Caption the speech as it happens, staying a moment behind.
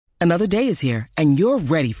Another day is here, and you're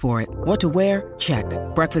ready for it. What to wear? Check.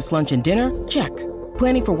 Breakfast, lunch, and dinner? Check.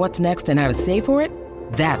 Planning for what's next and how to save for it?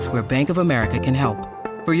 That's where Bank of America can help.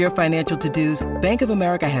 For your financial to-dos, Bank of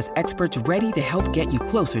America has experts ready to help get you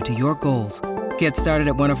closer to your goals. Get started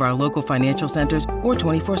at one of our local financial centers or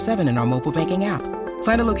 24/7 in our mobile banking app.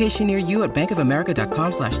 Find a location near you at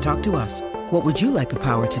bankofamerica.com/talktous. What would you like the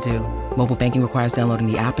power to do? Mobile banking requires downloading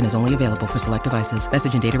the app and is only available for select devices.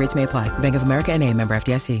 Message and data rates may apply. Bank of America N.A., member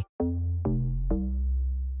FDIC.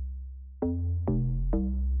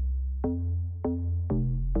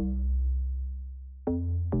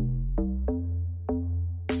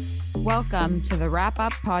 Welcome to the Wrap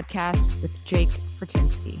Up Podcast with Jake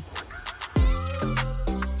Fortinsky.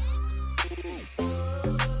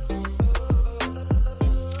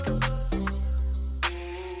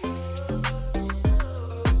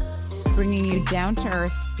 Bringing you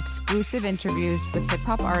down-to-earth, exclusive interviews with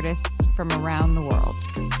hip-hop artists from around the world.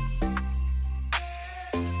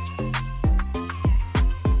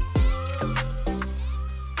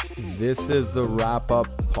 This is the Wrap Up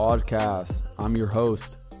Podcast. I'm your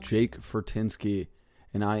host, Jake Fortinsky,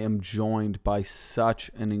 and I am joined by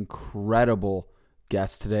such an incredible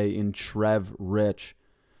guest today in Trev Rich.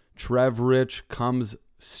 Trev Rich comes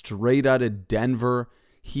straight out of Denver.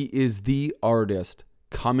 He is the artist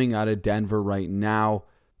coming out of Denver right now.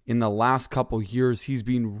 In the last couple years, he's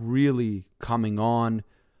been really coming on.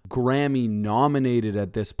 Grammy nominated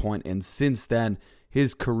at this point, and since then,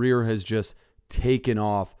 his career has just taken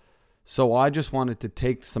off. So I just wanted to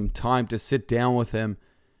take some time to sit down with him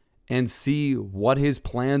and see what his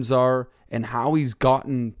plans are and how he's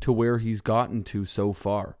gotten to where he's gotten to so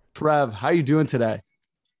far. Trev, how you doing today?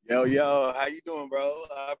 Yo, how you doing, bro?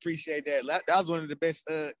 I appreciate that. That was one of the best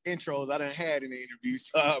intros I done had in the interview,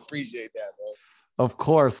 so I appreciate that, bro. Of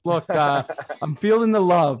course. Look, I'm feeling the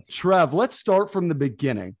love. Trev, let's start from the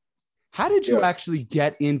beginning. How did you actually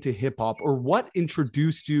get into hip-hop, or what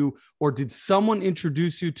introduced you, or did someone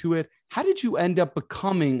introduce you to it? How did you end up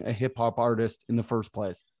becoming a hip-hop artist in the first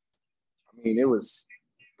place? I mean, it was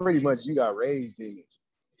pretty much you got raised in it.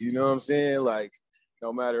 You know what I'm saying? Like,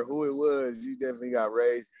 no matter who it was, you definitely got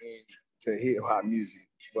raised into hip-hop music,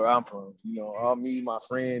 where I'm from. You know, all me, my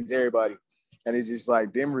friends, everybody. And it's just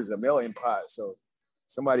like Denver's a melting pot, so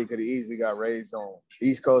somebody could have easily got raised on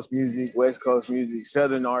East Coast music, West Coast music,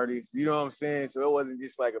 Southern artists, you know what I'm saying? So it wasn't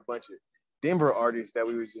just like a bunch of Denver artists that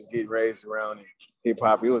we was just getting raised around in hip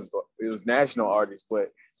hop. It was national artists, but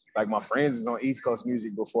like my friends was on East Coast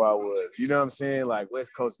music before I was, you know what I'm saying? Like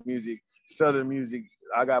West Coast music, Southern music,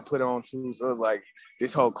 I got put on too. So it was like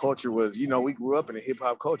this whole culture was, you know, we grew up in a hip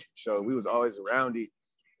hop culture. So we was always around it.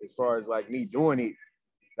 As far as like me doing it,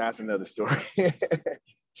 that's another story.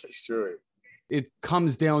 For sure. It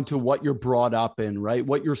comes down to what you're brought up in, right?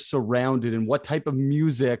 What you're surrounded in, what type of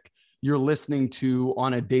music you're listening to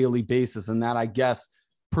on a daily basis. And that, I guess,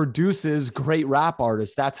 produces great rap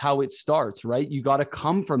artists. That's how it starts, right? You got to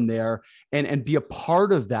come from there and be a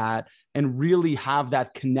part of that and really have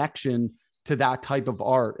that connection to that type of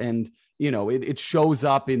art. And, you know, it shows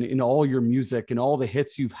up in all your music and all the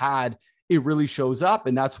hits you've had. It really shows up.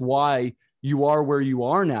 And that's why you are where you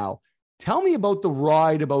are now. Tell me about the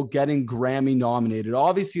ride about getting Grammy nominated.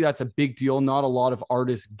 Obviously, that's a big deal. Not a lot of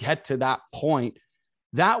artists get to that point.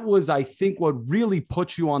 That was, I think, what really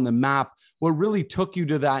put you on the map, what really took you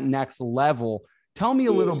to that next level. Tell me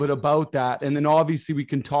a little bit about that. And then obviously we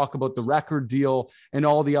can talk about the record deal and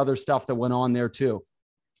all the other stuff that went on there too.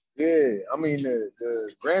 Yeah, I mean, the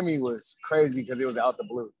Grammy was crazy because it was out the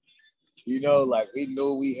blue. You know, like we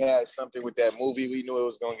knew we had something with that movie. We knew it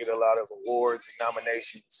was going to get a lot of awards and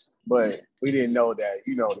nominations, but we didn't know that,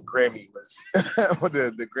 you know, the Grammy was,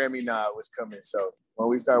 the Grammy nod was coming. So when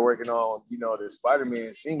we started working on, you know, the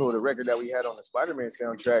Spider-Man single, the record that we had on the Spider-Man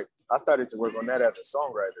soundtrack, I started to work on that as a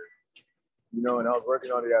songwriter. You know, and I was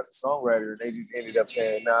working on it as a songwriter, and they just ended up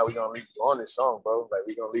saying, nah, we're going to leave you on this song, bro. Like,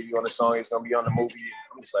 we're going to leave you on the song. It's going to be on the movie.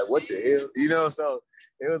 I'm just like, what the hell? You know, so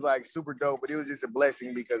it was like super dope, but it was just a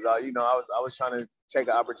blessing because, you know, I was trying to take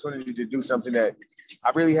an opportunity to do something that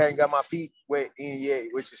I really hadn't got my feet wet in yet,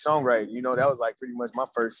 which is songwriting. You know, that was like pretty much my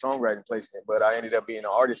first songwriting placement, but I ended up being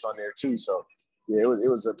an artist on there too. So yeah, it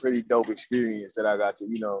was a pretty dope experience that I got to,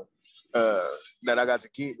 you know, that I got to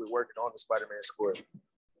get with working on the Spider-Man score.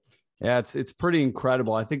 Yeah, it's pretty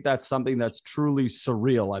incredible. I think that's something that's truly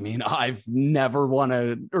surreal. I mean, I've never won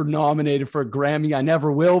or nominated for a Grammy. I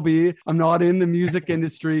never will be. I'm not in the music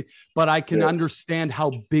industry, but I can understand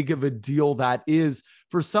how big of a deal that is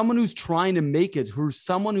for someone who's trying to make it,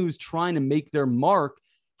 someone who's trying to make their mark.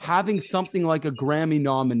 Having something like a Grammy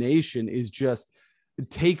nomination is just, it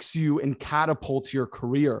takes you and catapults your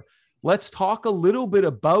career. let's talk a little bit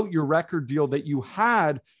about your record deal that you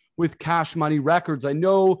had with Cash Money Records. I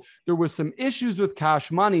know there was some issues with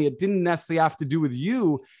Cash Money. It didn't necessarily have to do with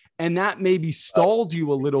you, and that maybe stalled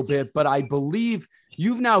you a little bit, but I believe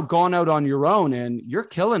you've now gone out on your own and you're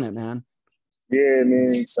killing it, man. Yeah,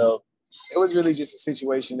 man. So it was really just a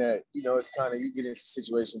situation that, you know, it's kind of, you get into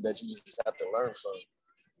situations that you just have to learn from,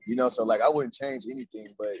 you know? So like, I wouldn't change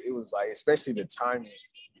anything, but it was like, especially the timing.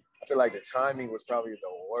 I feel like the timing was probably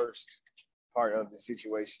the worst part of the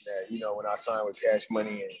situation that, you know, when I signed with Cash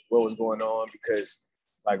Money and what was going on, because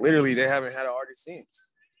like literally they haven't had an artist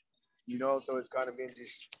since, you know? So it's kind of been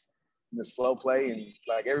just the slow play, and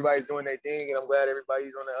like everybody's doing their thing, and I'm glad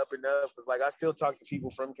everybody's on the up and up. Cause like I still talk to people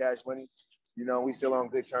from Cash Money, you know, we still on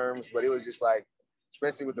good terms, but it was just like,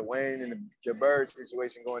 especially with the Wayne and the Bird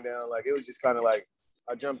situation going down, like it was just kind of like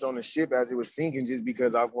I jumped on the ship as it was sinking just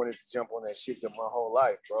because I wanted to jump on that ship my whole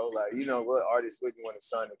life, bro. Like, you know, what artist wouldn't want to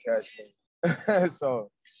sign to Cash Money? So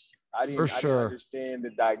I didn't understand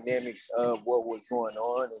the dynamics of what was going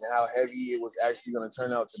on and how heavy it was actually going to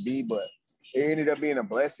turn out to be, but it ended up being a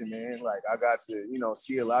blessing, man. Like I got to, you know,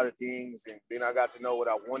 see a lot of things, and then I got to know what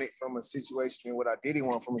I wanted from a situation and what I didn't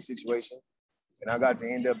want from a situation. And I got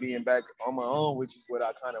to end up being back on my own, which is what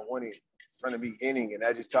I kind of wanted from the beginning. And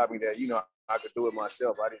that just taught me that, you know, I could do it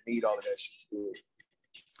myself. I didn't need all of that shit to do it.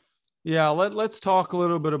 Yeah, let's talk a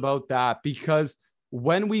little bit about that, because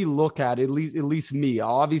when we look at it, at least me,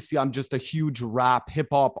 obviously I'm just a huge rap hip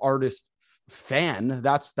hop artist fan.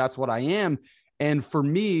 That's what I am. And for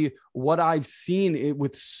me, what I've seen it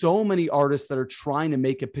with so many artists that are trying to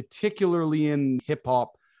make it, particularly in hip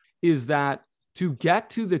hop, is that to get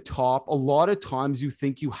to the top, a lot of times you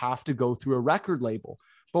think you have to go through a record label.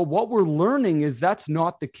 But what we're learning is that's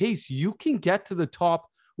not the case. You can get to the top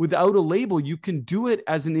without a label. You can do it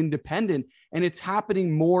as an independent, and it's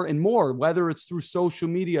happening more and more, whether it's through social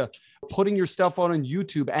media, putting your stuff out on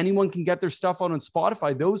YouTube. Anyone can get their stuff out on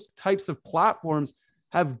Spotify. Those types of platforms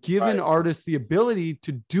have given artists the ability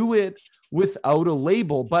to do it without a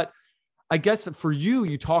label. But I guess for you,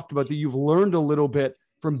 you talked about that you've learned a little bit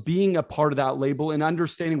from being a part of that label and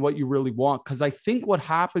understanding what you really want. Because I think what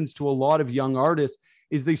happens to a lot of young artists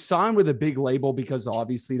is they sign with a big label because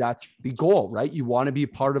obviously that's the goal, right? You want to be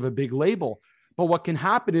part of a big label. But what can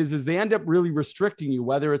happen is they end up really restricting you,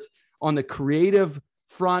 whether it's on the creative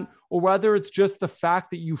front or whether it's just the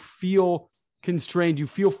fact that you feel constrained, you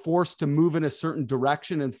feel forced to move in a certain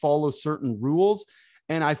direction and follow certain rules.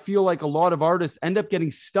 And I feel like a lot of artists end up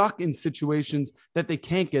getting stuck in situations that they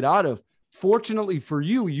can't get out of. Fortunately for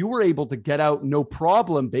you, you were able to get out no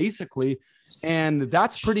problem, basically. And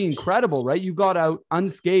that's pretty incredible, right? You got out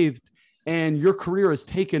unscathed and your career has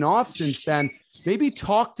taken off since then. Maybe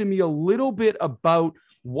talk to me a little bit about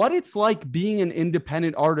what it's like being an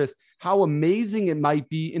independent artist, how amazing it might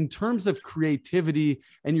be in terms of creativity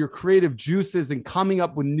and your creative juices and coming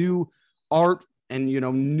up with new art and, you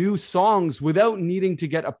know, new songs without needing to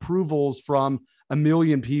get approvals from a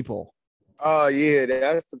million people. Oh, yeah,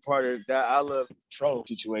 that's the part of that. I love control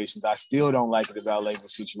situations. I still don't like it about label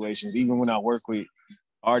situations. Even when I work with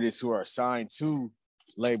artists who are assigned to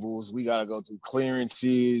labels, we got to go through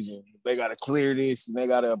clearances and they got to clear this and they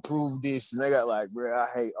got to approve this. And they got like, bro, I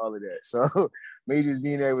hate all of that. So me just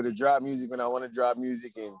being able to drop music when I want to drop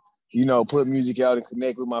music and, you know, put music out and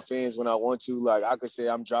connect with my fans when I want to. Like I could say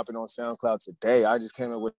I'm dropping on SoundCloud today. I just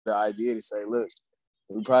came up with the idea to say, look,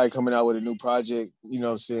 we're probably coming out with a new project, you know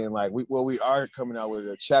what I'm saying? Like, we are coming out with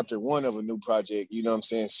a chapter 1 of a new project, you know what I'm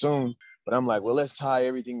saying, soon. But I'm like, well, let's tie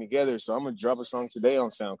everything together. So I'm going to drop a song today on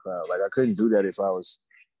SoundCloud. Like, I couldn't do that if I was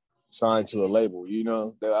signed to a label, you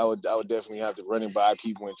know? I would definitely have to run it by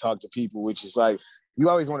people and talk to people, which is like, you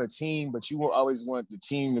always want a team, but you will always want the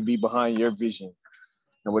team to be behind your vision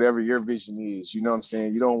and whatever your vision is, you know what I'm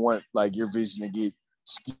saying? You don't want, like, your vision to get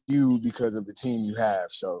skewed because of the team you have.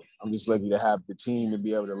 So I'm just lucky to have the team to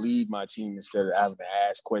be able to lead my team instead of having to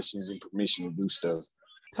ask questions and permission to do stuff.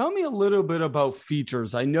 Tell me a little bit about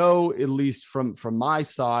features. I know, at least from my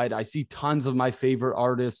side, I see tons of my favorite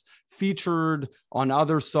artists featured on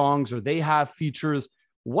other songs or they have features.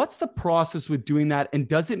 What's the process with doing that? And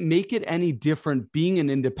does it make it any different being an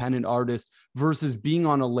independent artist versus being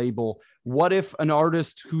on a label? What if an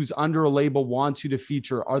artist who's under a label wants you to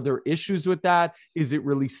feature? Are there issues with that? Is it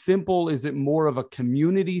really simple? Is it more of a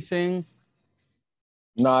community thing?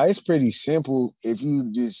 Nah, it's pretty simple. If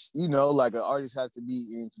you just, you know, like an artist has to be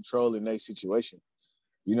in control in their situation.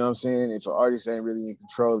 You know what I'm saying? If an artist ain't really in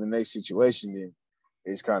control in their situation, then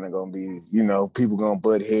it's kind of going to be, you know, people going to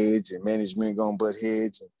butt heads and management going to butt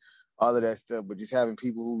heads and all of that stuff. But just having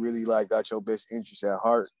people who really like got your best interests at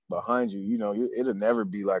heart behind you, you know, it'll never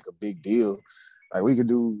be like a big deal. Like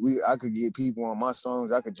I could get people on my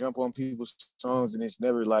songs. I could jump on people's songs, and it's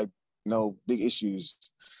never like no big issues.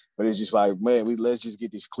 But it's just like, man, let's just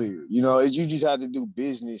get this clear. You know, you just have to do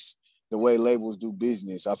business the way labels do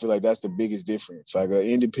business. I feel like that's the biggest difference. Like an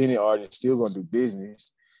independent artist still gonna do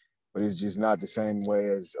business, but it's just not the same way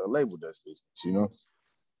as a label does business, you know?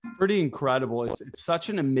 Pretty incredible. It's such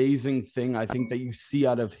an amazing thing, I think, that you see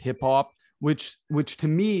out of hip hop, which to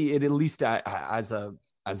me, it at least as a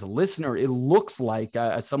listener, it looks like,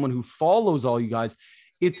 as someone who follows all you guys,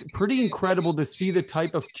 it's pretty incredible to see the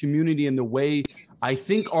type of community and the way I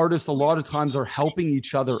think artists a lot of times are helping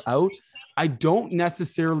each other out. I don't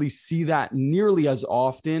necessarily see that nearly as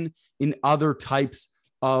often in other types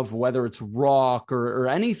of, whether it's rock or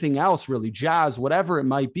anything else, really, jazz, whatever it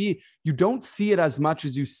might be. You don't see it as much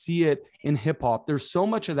as you see it in hip hop. There's so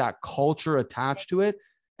much of that culture attached to it.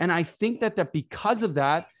 And I think that because of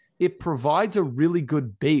that, it provides a really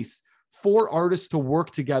good base for artists to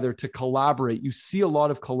work together, to collaborate. You see a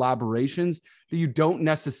lot of collaborations that you don't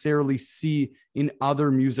necessarily see in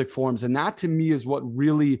other music forms. And that to me is what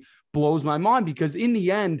really blows my mind, because in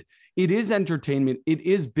the end, it is entertainment, it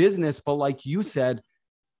is business. But like you said,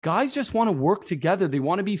 guys just want to work together. They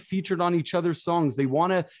want to be featured on each other's songs. They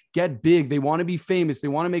want to get big. They want to be famous. They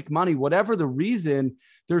want to make money. Whatever the reason,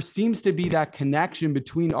 there seems to be that connection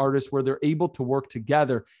between artists where they're able to work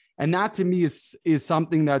together. And that to me is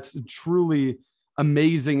something that's truly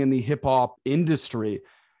amazing in the hip hop industry.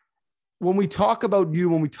 When we talk about you,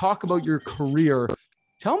 when we talk about your career,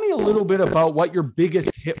 tell me a little bit about what your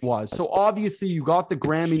biggest hit was. So obviously you got the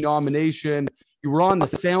Grammy nomination. You were on the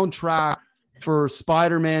soundtrack for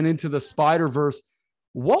Spider-Man Into the Spider-Verse.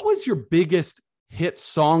 What was your biggest hit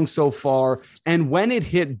song so far? And when it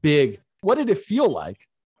hit big, what did it feel like?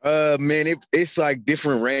 Man, it's like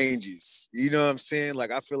different ranges. You know what I'm saying? Like,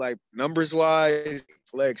 I feel like numbers-wise,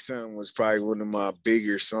 Flex Something was probably one of my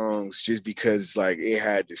bigger songs, just because like it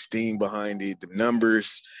had the steam behind it, the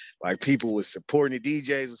numbers, like people was supporting the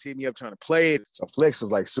DJs, was hitting me up trying to play it. So Flex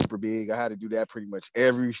was like super big. I had to do that pretty much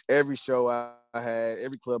every show I had,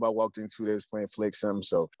 every club I walked into, they was playing Flex Something.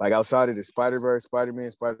 So like outside of the Spider-Verse, Spider-Man,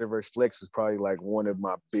 Spider-Verse, Flex was probably like one of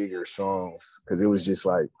my bigger songs, because it was just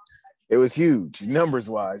like, it was huge numbers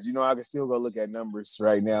wise. You know, I can still go look at numbers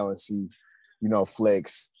right now and see, you know,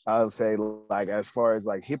 Flex. I would say, like, as far as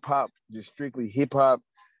like hip hop, just strictly hip hop,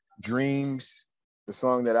 Dreams, the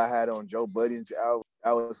song that I had on Joe Budden's album,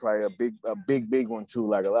 that was probably a big one too.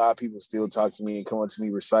 Like, a lot of people still talk to me and come up to me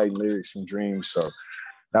reciting lyrics from Dreams. So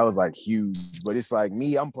that was like huge. But it's like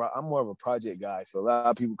me, I'm more of a project guy. So a lot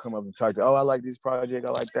of people come up and talk to, oh, I like this project,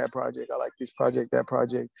 I like that project, I like this project, that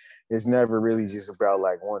project. It's never really just about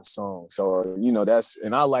like one song. So, you know,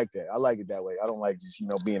 and I like that. I like it that way. I don't like just, you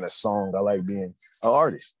know, being a song. I like being an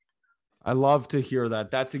artist. I love to hear that.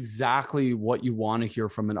 That's exactly what you want to hear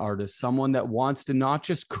from an artist. Someone that wants to not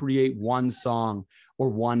just create one song or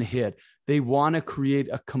one hit. They want to create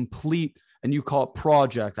a complete, and you call it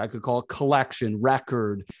project, I could call it collection,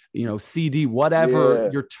 record, you know, CD, whatever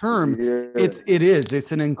your term. Yeah.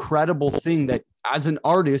 It's an incredible thing that as an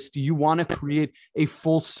artist, you want to create a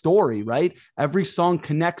full story, right? Every song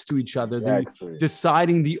connects to each other. Exactly.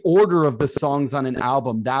 Deciding the order of the songs on an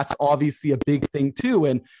album, that's obviously a big thing too.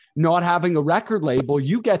 And not having a record label,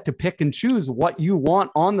 you get to pick and choose what you want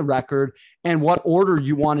on the record and what order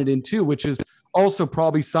you want it into, which is also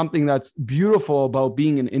probably something that's beautiful about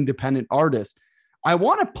being an independent artist. I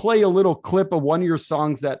want to play a little clip of one of your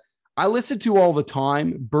songs that I listen to all the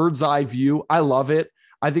time, Bird's Eye View. I love it.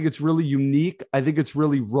 I think it's really unique. I think it's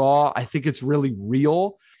really raw. I think it's really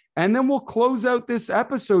real. And then we'll close out this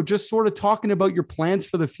episode just sort of talking about your plans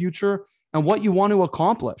for the future and what you want to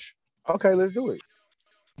accomplish. Okay, let's do it.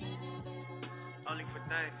 Only for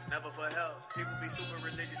thanks, never for help. People be super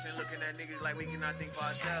religious and looking at niggas like we cannot think for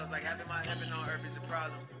ourselves. Like having my heaven on earth is a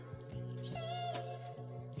problem.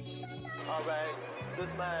 All right, this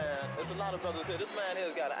man, there's a lot of brothers here. This man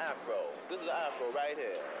here's got an afro. This is an afro right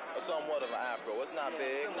here. Or somewhat of an afro. It's not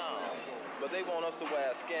big, no. But they want us to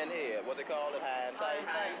wear skin head. What they call it, high and tight.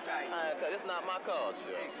 High and tight. It's not my culture.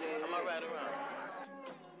 Am I right around?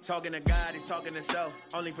 Talking to God, he's talking to self.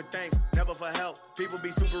 Only for thanks, never for help. People be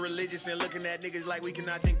super religious and looking at niggas like we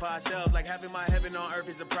cannot think for ourselves. Like having my heaven on earth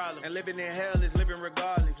is a problem. And living in hell is living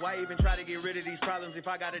regardless. Why even try to get rid of these problems if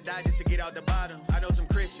I gotta die just to get out the bottom? I know some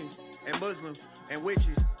Christians and Muslims and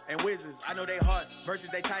witches and wizards. I know they heart versus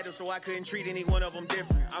they title, so I couldn't treat any one of them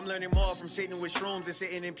different. I'm learning more from sitting with shrooms and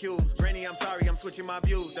sitting in pews. Granny, I'm sorry, I'm switching my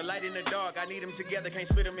views. The light in the dark, I need them together, can't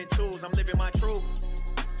split them in twos. I'm living my truth.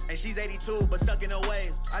 And she's 82, but stuck in her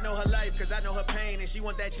ways. I know her life, cause I know her pain, and she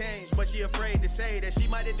want that change. But she afraid to say that she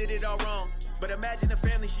might have did it all wrong. But imagine the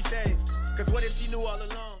family she saved. Cause what if she knew all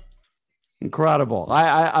along? Incredible.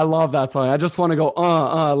 I love that song. I just want to go,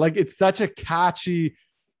 like it's such a catchy,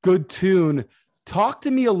 good tune. Talk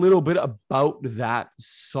to me a little bit about that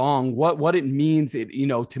song, what it means. It, you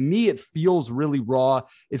know, to me, it feels really raw.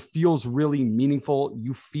 It feels really meaningful.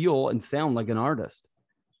 You feel and sound like an artist.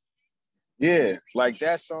 Yeah, like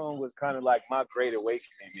that song was kind of like my great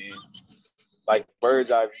awakening, man. Like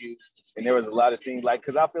bird's eye view. And there was a lot of things like,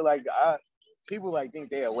 cause I feel like people like think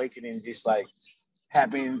they awakening just like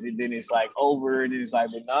happens and then it's like over and then it's like,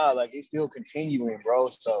 but nah, like it's still continuing, bro.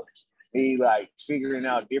 So me like figuring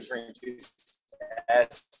out different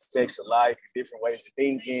aspects of life, different ways of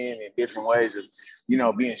thinking and different ways of, you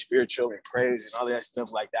know, being spiritual and praise and all that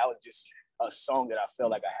stuff. Like that was just a song that I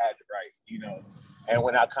felt like I had to write, you know. And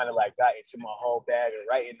when I kind of like got into my whole bag of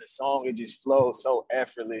writing the song, it just flowed so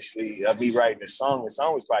effortlessly of me writing the song. The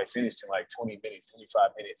song was probably finished in like 20 minutes,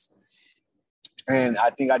 25 minutes. And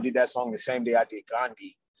I think I did that song the same day I did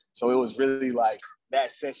Gandhi. So it was really like,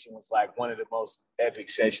 that session was like one of the most epic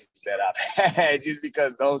sessions that I've had just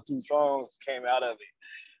because those two songs came out of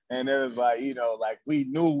it. And it was like, you know, like we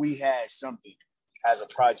knew we had something as a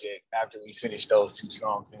project after we finished those two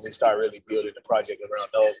songs. And we started really building the project around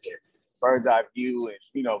those. But Bird's Eye View and,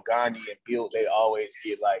 you know, Gandhi and Built, they always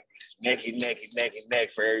get like neck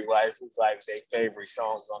for everybody. It's like their favorite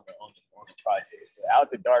songs on the project. Out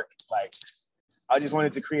the Dark, like, I just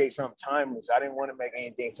wanted to create something timeless. I didn't want to make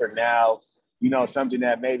anything for now, you know, something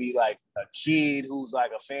that maybe like a kid who's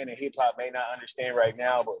like a fan of hip hop may not understand right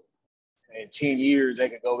now, but in 10 years, they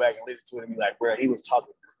could go back and listen to it and be like, bro, he was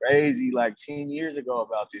talking crazy like 10 years ago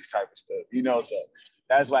about this type of stuff, you know? So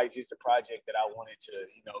that's like just a project that I wanted to,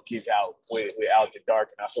 you know, give out with Out the Dark.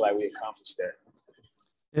 And I feel like we accomplished that.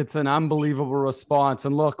 It's an unbelievable response.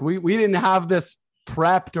 And look, we didn't have this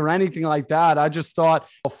prepped or anything like that. I just thought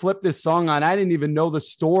I'll flip this song on. I didn't even know the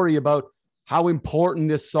story about how important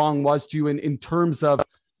this song was to you in terms of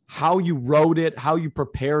how you wrote it, how you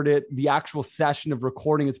prepared it, the actual session of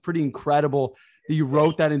recording. It's pretty incredible that you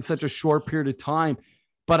wrote that in such a short period of time.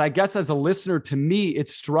 But I guess as a listener, to me, it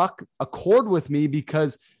struck a chord with me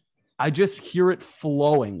because I just hear it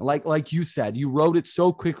flowing. Like you said, you wrote it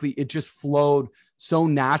so quickly. It just flowed so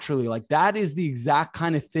naturally. Like that is the exact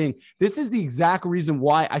kind of thing. This is the exact reason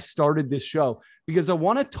why I started this show, because I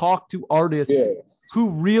want to talk to artists who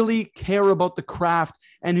really care about the craft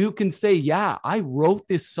and who can say, yeah, I wrote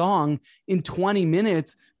this song in 20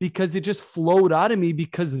 minutes because it just flowed out of me,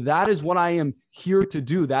 because that is what I am here to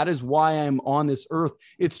do. That is why I am on this earth.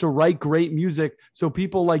 It's to write great music so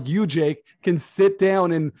people like you, Jake, can sit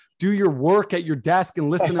down and do your work at your desk and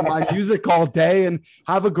listen to my music all day and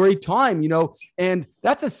have a great time, you know. And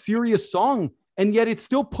that's a serious song, and yet it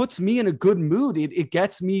still puts me in a good mood. It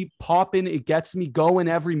gets me popping. It gets me going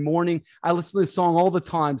every morning. I listen to this song all the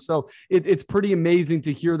time. So it's pretty amazing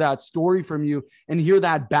to hear that story from you and hear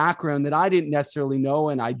that background that I didn't necessarily know.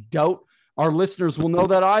 And I doubt our listeners will know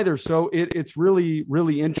that either. So it's really,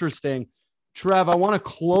 really interesting. Trev, I want to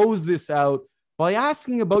close this out by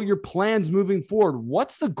asking about your plans moving forward.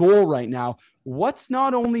 What's the goal right now? What's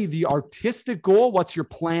not only the artistic goal, what's your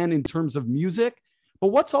plan in terms of music, but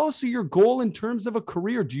what's also your goal in terms of a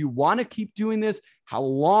career? Do you want to keep doing this? How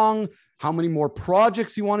long? How many more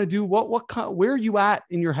projects you want to do? Where are you at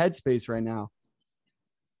in your headspace right now?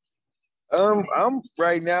 I'm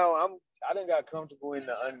right now. I done got comfortable in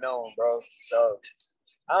the unknown, bro. So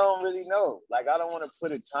I don't really know. Like, I don't want to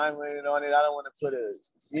put a time limit on it. I don't want to put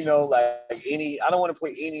I don't want to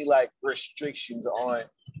put any like restrictions on,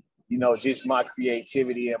 you know, just my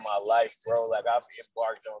creativity and my life, bro. Like, I've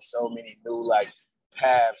embarked on so many new like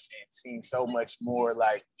paths and seen so much more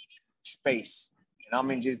like space. And I'm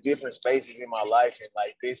in just different spaces in my life. And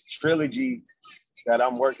like this trilogy that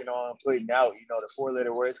I'm working on putting out, you know, the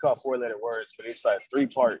 4-letter word, it's called 4-letter words, but it's like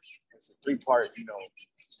it's a three-part, you know,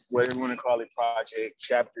 whatever you want to call it, project,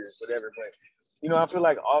 chapters, whatever. But, you know, I feel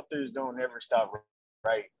like authors don't ever stop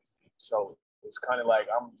writing. So it's kind of like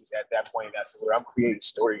I'm just at that point, that's where I'm creating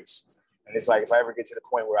stories. And it's like if I ever get to the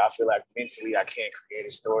point where I feel like mentally I can't create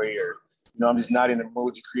a story, or, you know, I'm just not in the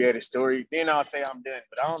mood to create a story, then I'll say I'm done.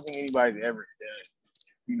 But I don't think anybody's ever done.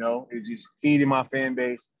 You know, it's just feeding my fan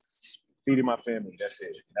base, feeding my family. That's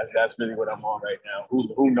it. That's really what I'm on right now.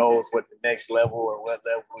 Who knows what the next level or what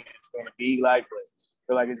level it's going to be like, but I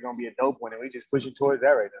feel like it's going to be a dope one, and we just pushing towards that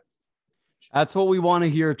right now. That's what we want to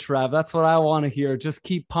hear, Trev. That's what I want to hear. Just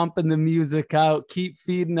keep pumping the music out. Keep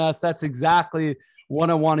feeding us. That's exactly what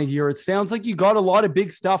I want to hear. It sounds like you got a lot of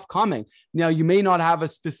big stuff coming. Now, you may not have a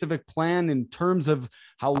specific plan in terms of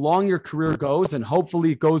how long your career goes, and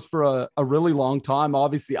hopefully it goes for a really long time.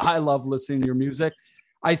 Obviously, I love listening to your music.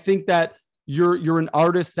 I think that you're an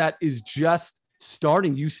artist that is just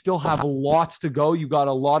starting. You still have lots to go. You got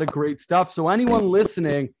a lot of great stuff. So anyone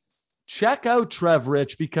listening, check out Trev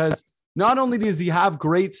Rich, because not only does he have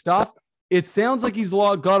great stuff, it sounds like he's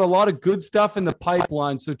got a lot of good stuff in the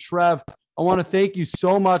pipeline. So Trev, I want to thank you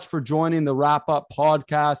so much for joining the Wrap Up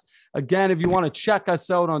podcast. Again, if you want to check us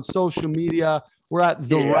out on social media, we're at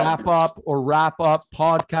the Wrap Up or Wrap Up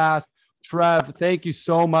podcast. Trev, thank you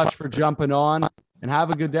so much for jumping on, and have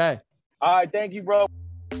a good day. All right. Thank you, bro.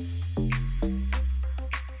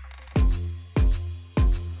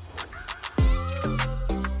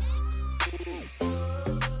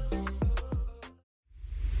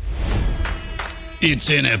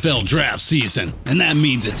 It's NFL draft season, and that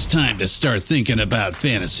means it's time to start thinking about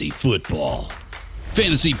fantasy football.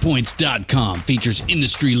 FantasyPoints.com features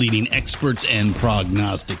industry-leading experts and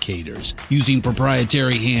prognosticators using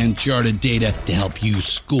proprietary hand-charted data to help you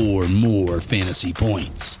score more fantasy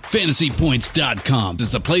points. FantasyPoints.com is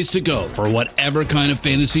the place to go for whatever kind of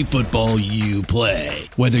fantasy football you play.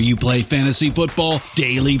 Whether you play fantasy football,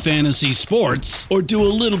 daily fantasy sports, or do a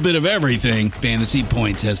little bit of everything, Fantasy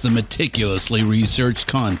Points has the meticulously researched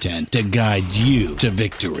content to guide you to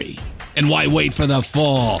victory. And why wait for the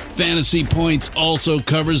fall? Fantasy Points also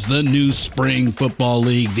covers the new spring football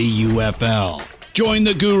league, the UFL. Join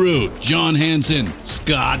the guru, John Hansen,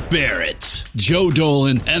 Scott Barrett, Joe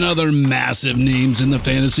Dolan, and other massive names in the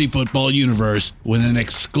fantasy football universe with an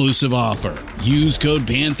exclusive offer. Use code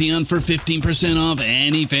Pantheon for 15% off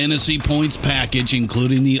any Fantasy Points package,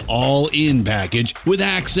 including the all-in package, with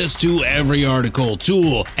access to every article,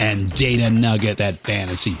 tool, and data nugget that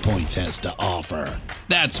Fantasy Points has to offer.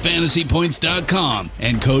 That's FantasyPoints.com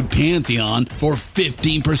and code Pantheon for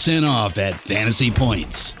 15% off at Fantasy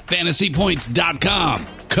Points. FantasyPoints.com,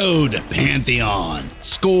 code Pantheon.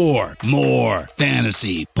 Score more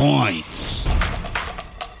fantasy points.